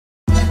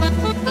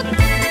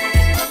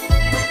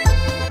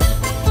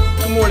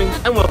Good morning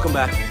and welcome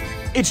back.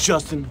 It's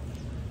Justin.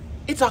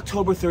 It's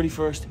October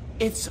 31st.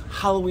 It's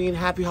Halloween.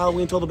 Happy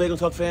Halloween to all the Bagel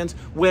Talk fans.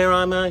 Where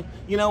am I?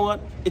 You know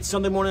what? It's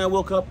Sunday morning. I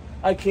woke up.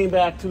 I came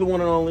back to the one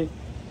and only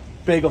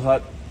Bagel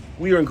Hut.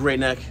 We are in Great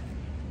Neck,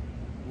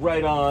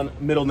 right on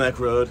Middle Neck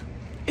Road.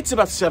 It's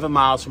about 7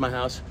 miles from my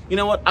house. You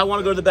know what? I want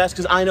to go to the best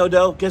because I know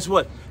dough. Guess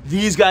what?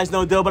 These guys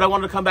know dough, but I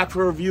wanted to come back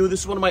for a review. This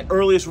is one of my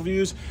earliest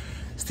reviews.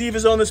 Steve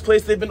has owned this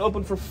place. They've been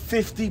open for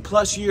 50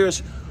 plus years.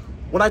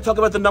 When I talk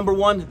about the number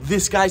one,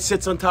 this guy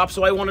sits on top,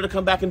 so I wanted to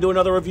come back and do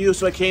another review.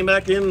 So I came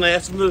back in and I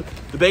asked him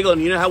the bagel,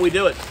 and you know how we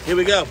do it. Here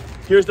we go.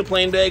 Here's the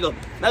plain bagel.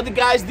 Now the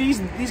guys, these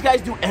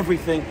guys do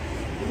everything.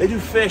 They do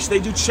fish, they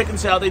do chicken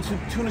salad, they do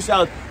tuna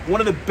salad. One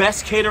of the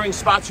best catering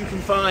spots you can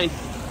find.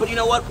 But you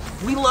know what?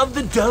 We love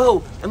the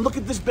dough. And look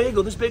at this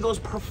bagel. This bagel is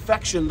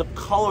perfection. The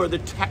color, the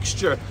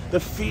texture, the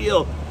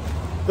feel.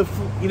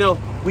 You know,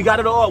 we got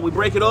it all. We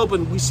break it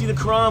open. We see the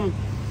crumb.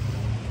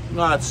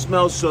 Ah, it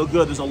smells so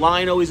good. There's a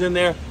line always in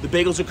there. The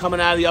bagels are coming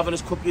out of the oven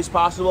as quickly as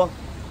possible.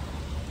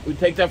 We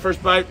take that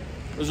first bite.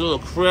 There's a little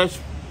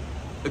crisp.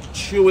 It's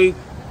chewy.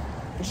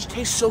 It just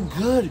tastes so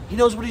good. He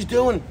knows what he's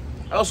doing.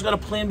 I also got a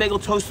plain bagel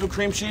toasted with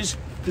cream cheese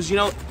because, you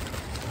know,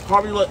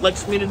 Harvey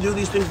likes me to do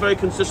these things very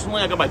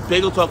consistently. I got my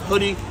Bagel Talk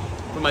hoodie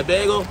for my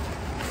bagel.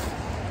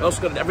 I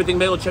also got an everything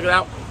bagel. Check it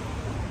out.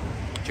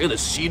 Check out the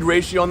seed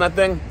ratio on that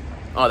thing.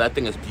 Oh, that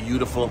thing is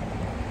beautiful.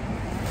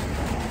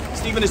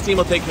 Steve and his team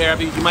will take care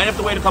of you. You might have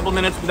to wait a couple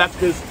minutes, but that's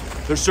because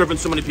they're serving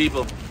so many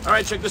people. All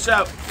right, check this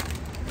out.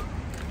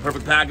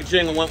 Perfect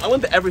packaging. I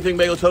went to everything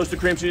bagel toasted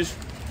cream cheese.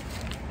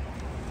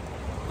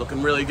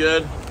 Looking really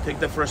good. Take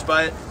that first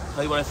bite.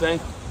 Tell you what I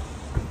think.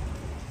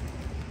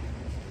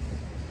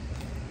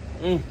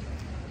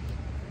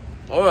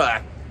 All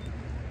right.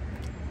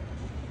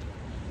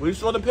 We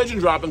saw the pigeon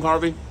dropping,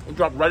 Harvey. It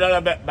dropped right out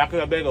of that back of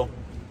that bagel.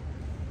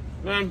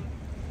 Man,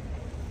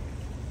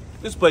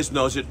 this place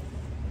knows it.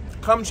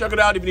 Come check it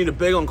out if you need a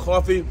bagel and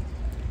coffee.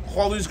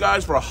 Call these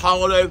guys for a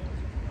holiday.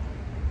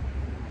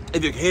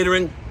 If you're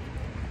catering,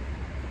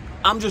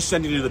 I'm just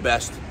sending you the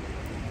best.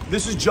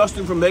 This is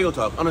Justin from Bagel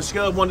Talk. On a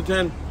scale of 1 to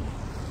 10,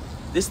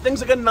 this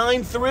thing's like a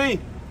 9.3.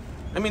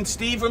 I mean,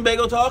 Steve from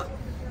Bagel Talk,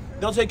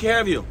 they'll take care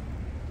of you.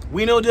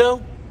 We know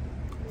dough,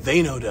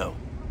 they know dough.